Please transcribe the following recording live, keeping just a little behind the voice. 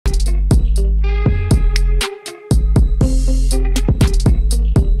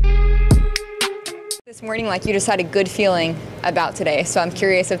this morning like you just had a good feeling about today. So I'm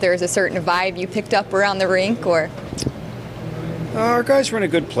curious if there was a certain vibe you picked up around the rink, or... Our guys were in a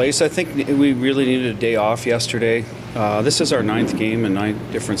good place. I think we really needed a day off yesterday. This is our 9th game in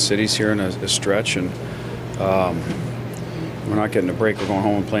 9 different cities here in a stretch, and we're not getting a break. We're going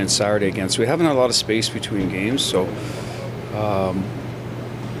home and playing Saturday again. So we haven't had a lot of space between games. So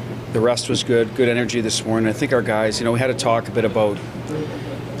the rest was good. Good energy this morning. I think our guys, we had to talk a bit about,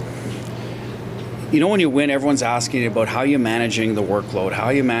 when you win, everyone's asking you about how you're managing the workload, how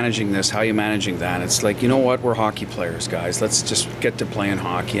you're managing this, how you're managing that. It's like, you know what, we're hockey players, guys. Let's just get to playing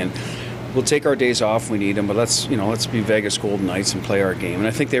hockey, and we'll take our days off when we need them, but let's be Vegas Golden Knights and play our game. And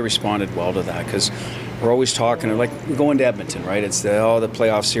I think they responded well to that, because we're always talking, like, we go into Edmonton, right? It's the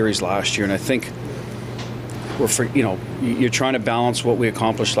playoff series last year, and I think you're trying to balance what we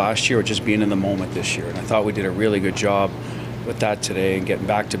accomplished last year with just being in the moment this year. And I thought we did a really good job with that today, and getting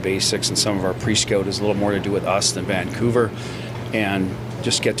back to basics, and some of our pre-scout is a little more to do with us than Vancouver, and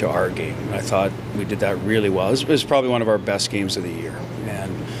just get to our game. And I thought we did that really well. It was probably one of our best games of the year.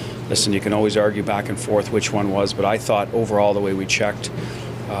 And listen, you can always argue back and forth which one was, but I thought overall the way we checked,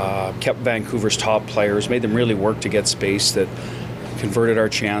 kept Vancouver's top players, made them really work to get space, that converted our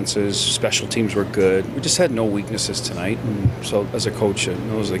chances. Special teams were good. We just had no weaknesses tonight, and so as a coach,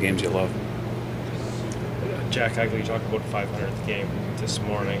 those are the games you love. Jack Eichel, you talked about 500th game this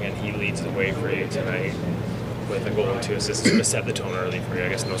morning, and he leads the way for you tonight with a goal and 2 assists to set the tone early for you. I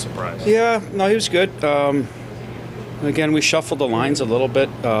guess no surprise. Yeah, no, he was good. Again, we shuffled the lines a little bit.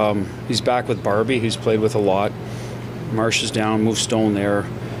 He's back with Barbie, who's played with a lot. Marsh is down, moved Stone there.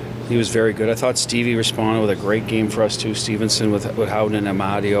 He was very good. I thought Stevie responded with a great game for us too. Stevenson with Howden and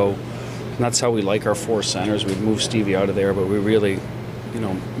Amadio. And that's how we like our 4 centers. We've moved Stevie out of there, but we really,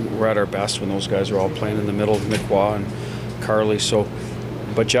 we're at our best when those guys are all playing in the middle, McWaugh and Carly. So,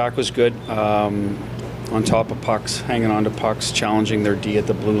 but Jack was good. On top of pucks, hanging on to pucks, challenging their D at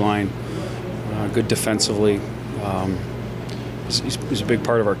the blue line. Good defensively. He's a big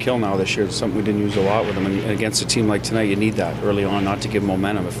part of our kill now this year. It's something we didn't use a lot with him. And against a team like tonight, you need that early on, not to give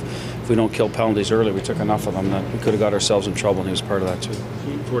momentum. If we don't kill penalties early, we took enough of them that we could have got ourselves in trouble, and he was part of that too.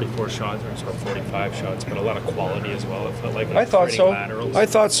 44 shots, or sort of 45 shots, but a lot of quality as well. It felt like I thought so. Laterals. I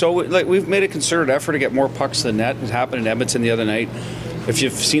thought so. We've made a concerted effort to get more pucks to the net. It happened in Edmonton the other night. If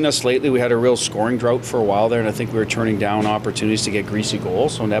you've seen us lately, we had a real scoring drought for a while there, and I think we were turning down opportunities to get greasy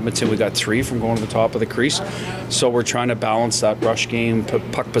goals. So in Edmonton, we got 3 from going to the top of the crease. So we're trying to balance that rush game,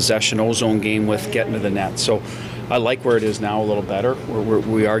 puck possession, ozone game with getting to the net. So I like where it is now a little better.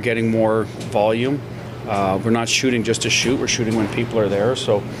 We are getting more volume. We're not shooting just to shoot. We're shooting when people are there.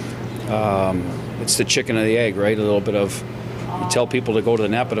 So it's the chicken or the egg, right? A little bit of, you tell people to go to the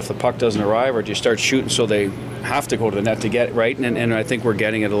net, but if the puck doesn't arrive, or do you start shooting so they have to go to the net to get it right? And I think we're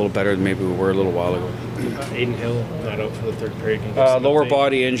getting it a little better than maybe we were a little while ago. Aiden Hill not out for the 3rd period. Lower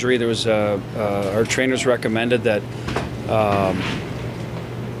body injury. There was our trainers recommended that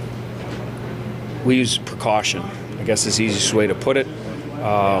we use precaution, I guess is the easiest way to put it.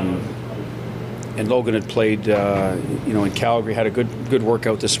 And Logan had played, in Calgary, had a good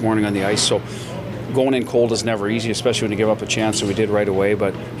workout this morning on the ice. So going in cold is never easy, especially when you give up a chance, so we did right away.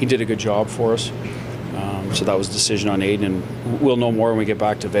 But he did a good job for us. So that was a decision on Aiden, and we'll know more when we get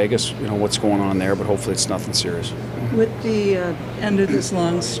back to Vegas, what's going on there, but hopefully it's nothing serious. With the end of this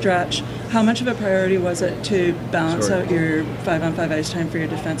long stretch, how much of a priority was it to balance out your 5-on-5 ice time for your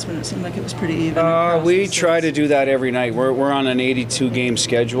defensemen? It seemed like it was pretty even. We try to do that every night. We're on an 82-game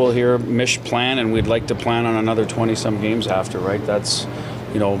schedule here, Mish plan, and we'd like to plan on another 20-some games after, right? That's,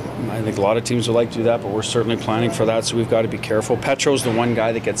 I think a lot of teams would like to do that, but we're certainly planning for that, so we've got to be careful. Petro's the one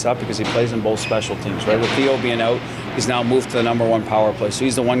guy that gets up because he plays in both special teams, right? With Theo being out, he's now moved to the #1 power play, so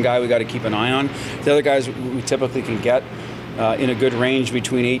he's the one guy we got to keep an eye on. The other guys we typically can get in a good range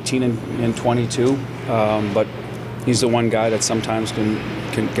between 18 and 22, but he's the one guy that sometimes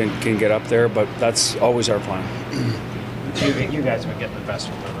can get up there, but that's always our plan. You guys have been getting the best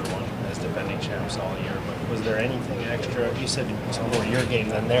from everyone as defending champs all year, but was there anything extra? You said it was more your game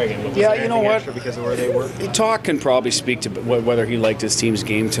than their game. But was there anything extra because of where they were? Talk can probably speak to whether he liked his team's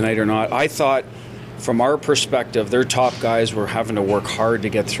game tonight or not. I thought, from our perspective, their top guys were having to work hard to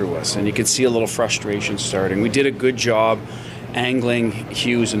get through us, and you could see a little frustration starting. We did a good job angling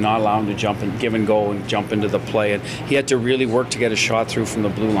Hughes and not allowing him to jump and give and go and jump into the play, and he had to really work to get a shot through from the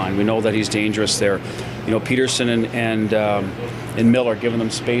blue line. We know that he's dangerous there. Peterson and Miller giving them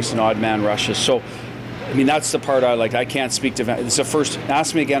space and odd man rushes. So that's the part I like. I can't speak to it's the first.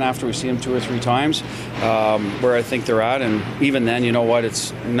 Ask me again after we see him 2 or 3 times where I think they're at, and even then,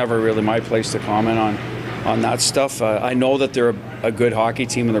 it's never really my place to comment on on that stuff. I know that they're a good hockey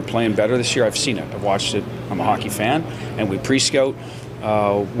team and they're playing better this year. I've seen it. I've watched it. I'm a hockey fan, and we pre-scout.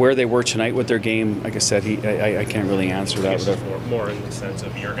 Where they were tonight with their game, like I said, I can't really answer that. More in the sense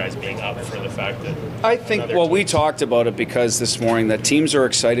of your guys being up for the fact that I think, well, we talked about it because this morning that teams are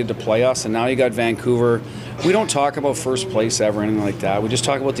excited to play us, and now you got Vancouver. We don't talk about first place ever or anything like that. We just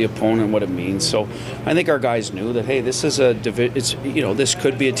talk about the opponent and what it means. So I think our guys knew that, hey, this is this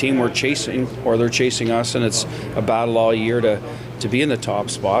could be a team we're chasing, or they're chasing us, and it's a battle all year to be in the top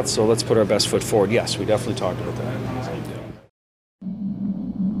spot. So let's put our best foot forward. Yes, we definitely talked about that.